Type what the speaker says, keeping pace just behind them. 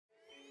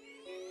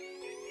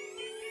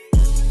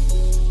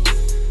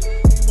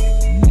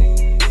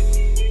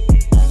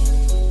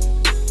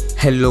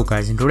Hello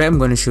guys, and today I'm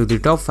going to show you the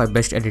top 5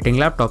 best editing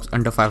laptops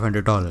under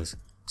 $500.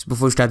 So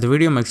before we start the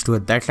video, make sure to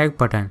hit that like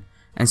button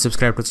and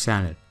subscribe to the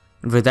channel.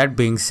 And with that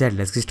being said,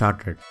 let's get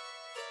started.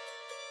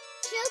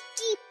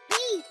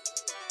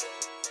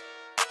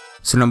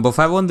 So number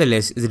 5 on the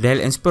list is the Dell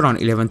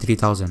Inspiron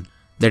 11300.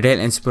 The Dell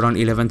Inspiron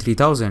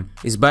 11300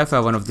 is by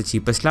far one of the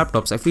cheapest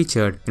laptops I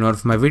featured in one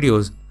of my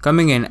videos,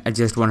 coming in at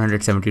just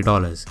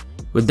 $170.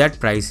 With that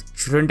price, you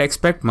shouldn't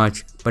expect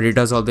much, but it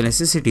does all the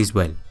necessities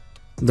well.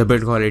 The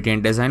build quality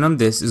and design on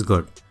this is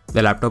good.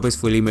 The laptop is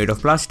fully made of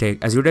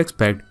plastic as you'd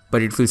expect,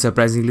 but it feels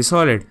surprisingly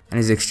solid and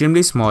is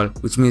extremely small,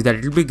 which means that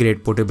it will be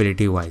great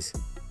portability wise.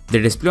 The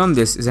display on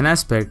this is an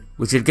aspect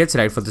which it gets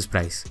right for this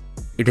price.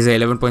 It is a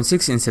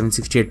 11.6 inch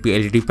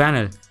 768p LED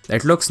panel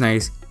that looks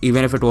nice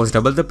even if it was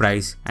double the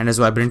price and has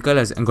vibrant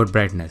colors and good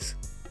brightness.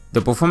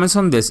 The performance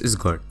on this is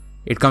good.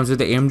 It comes with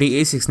the AMD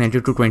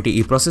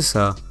A69220E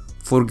processor,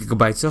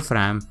 4GB of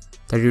RAM,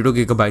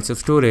 32GB of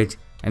storage,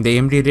 and the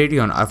AMD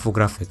Radeon R4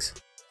 graphics.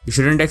 You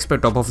shouldn't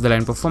expect top of the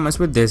line performance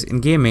with this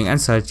in gaming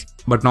and such,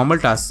 but normal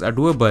tasks are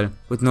doable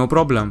with no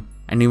problem,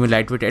 and even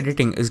lightweight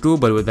editing is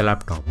doable with the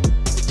laptop.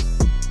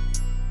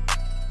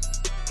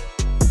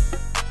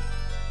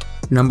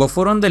 Number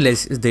 4 on the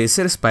list is the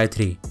Acer Aspire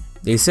 3.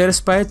 The Acer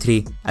Aspire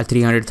 3 at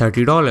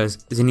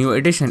 $330 is a new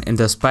addition in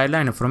the Aspire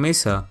lineup from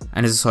Acer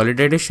and is a solid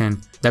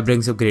addition that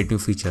brings up great new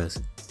features.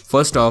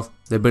 First off,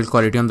 the build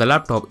quality on the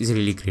laptop is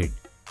really great.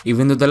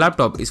 Even though the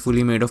laptop is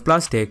fully made of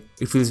plastic,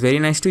 it feels very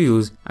nice to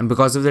use, and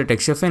because of the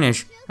texture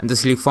finish and the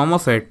sleek form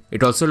of it,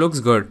 it also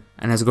looks good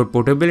and has good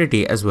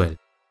portability as well.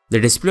 The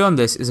display on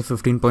this is a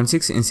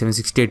 15.6 inch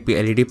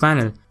 768p LED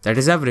panel that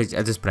is average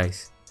at this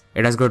price.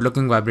 It has good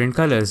looking vibrant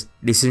colors,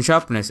 decent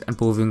sharpness and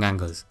poor viewing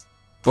angles.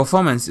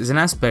 Performance is an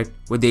aspect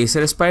which the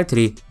Acer Aspire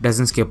 3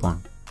 doesn't skip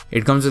on.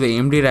 It comes with the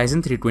AMD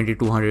Ryzen 3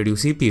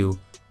 2200U CPU,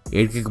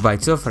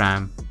 8GB of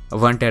RAM, a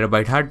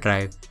 1TB hard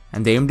drive,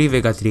 and the AMD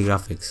Vega 3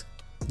 graphics.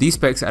 These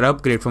specs are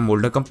upgrade from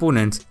older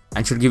components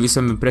and should give you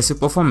some impressive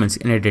performance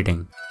in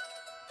editing.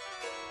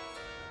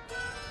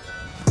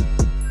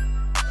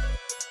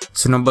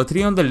 So number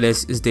 3 on the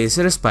list is the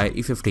Acer Aspire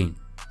E15.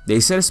 The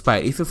Acer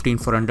Aspire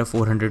E15 for under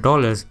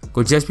 $400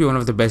 could just be one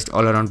of the best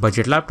all-around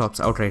budget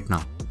laptops out right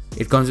now.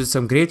 It comes with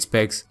some great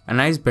specs, a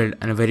nice build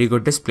and a very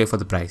good display for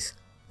the price.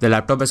 The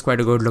laptop has quite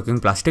a good looking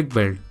plastic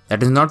build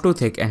that is not too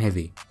thick and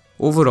heavy.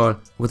 Overall,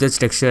 with its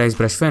texturized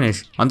brush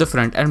finish on the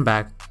front and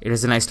back, it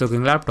is a nice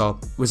looking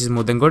laptop which is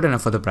more than good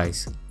enough for the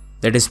price.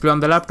 The display on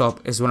the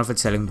laptop is one of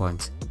its selling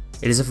points.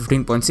 It is a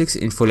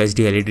 15.6 inch Full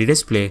HD LED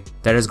display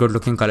that has good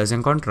looking colors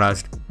and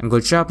contrast and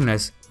good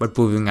sharpness but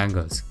poor viewing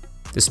angles.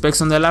 The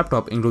specs on the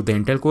laptop include the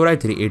Intel Core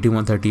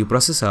i3-8130U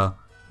processor,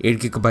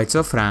 8GB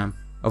of RAM,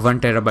 a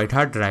 1TB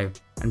hard drive,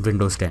 and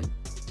Windows 10.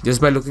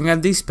 Just by looking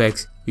at these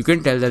specs, you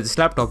can tell that this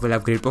laptop will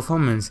have great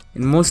performance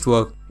in most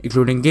work,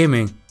 including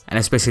gaming and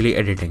especially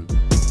editing.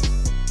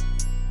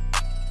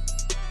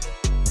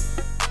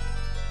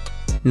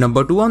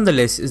 Number 2 on the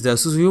list is the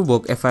Asus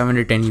VivoBook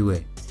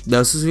F510UA. The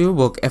Asus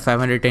VivoBook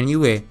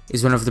F510UA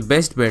is one of the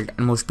best built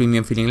and most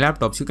premium feeling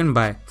laptops you can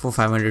buy for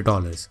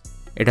 $500.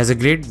 It has a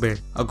great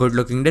build, a good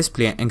looking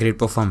display and great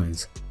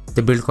performance.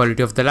 The build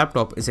quality of the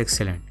laptop is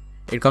excellent.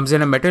 It comes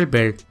in a metal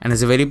build and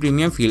has a very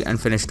premium feel and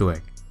finish to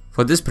it.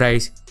 For this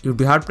price, you'd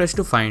be hard pressed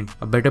to find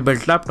a better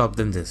built laptop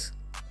than this.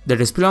 The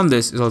display on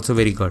this is also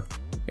very good.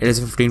 It is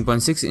a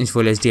 15.6 inch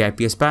Full HD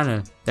IPS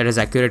panel that has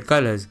accurate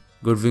colors,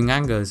 good viewing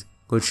angles,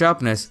 good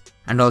sharpness,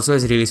 and also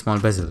has really small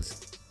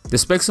bezels. The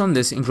specs on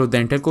this include the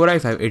Intel Core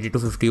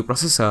i5-8250U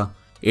processor,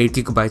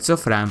 8GB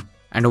of RAM,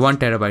 and a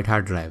 1TB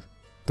hard drive.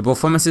 The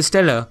performance is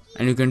stellar,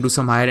 and you can do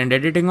some higher end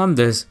editing on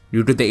this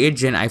due to the 8th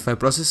Gen i5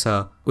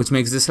 processor, which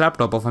makes this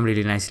laptop perform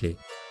really nicely.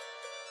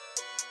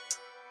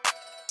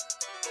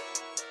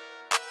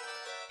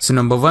 So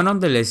number 1 on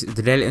the list is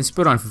the Dell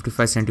Inspiron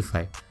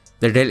 5575.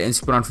 The Dell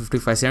Inspiron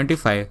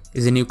 5575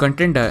 is a new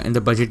contender in the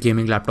budget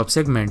gaming laptop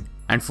segment,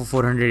 and for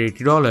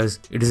 $480,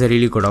 it is a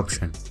really good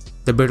option.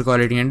 The build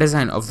quality and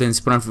design of the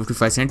Inspiron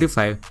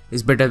 5575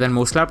 is better than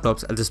most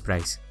laptops at this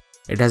price.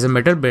 It has a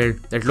metal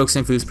build that looks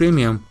and feels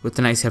premium with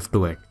a nice heft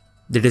to it.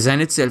 The design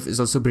itself is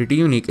also pretty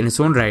unique in its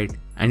own right,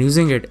 and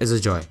using it is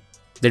a joy.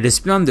 The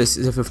display on this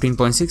is a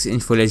 15.6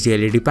 inch Full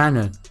HD LED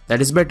panel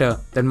that is better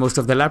than most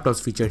of the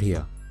laptops featured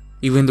here.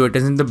 Even though it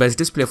isn't the best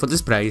display for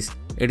this price,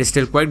 it is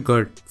still quite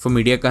good for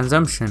media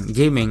consumption,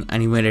 gaming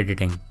and even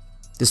editing.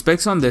 The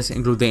specs on this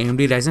include the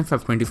AMD Ryzen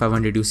 5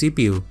 2500U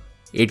CPU,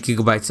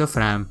 8GB of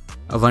RAM,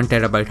 a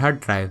 1TB hard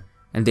drive,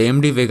 and the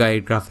AMD Vega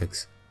 8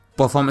 graphics.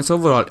 Performance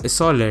overall is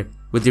solid,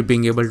 with it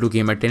being able to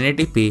game at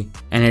 1080p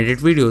and edit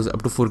videos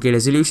up to 4K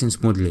resolution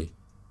smoothly.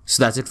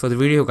 So that's it for the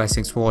video guys,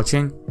 thanks for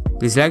watching.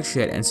 Please like,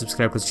 share and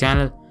subscribe to the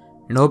channel,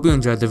 and I hope you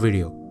enjoyed the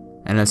video.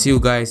 And I'll see you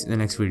guys in the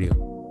next video.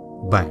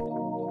 Bye.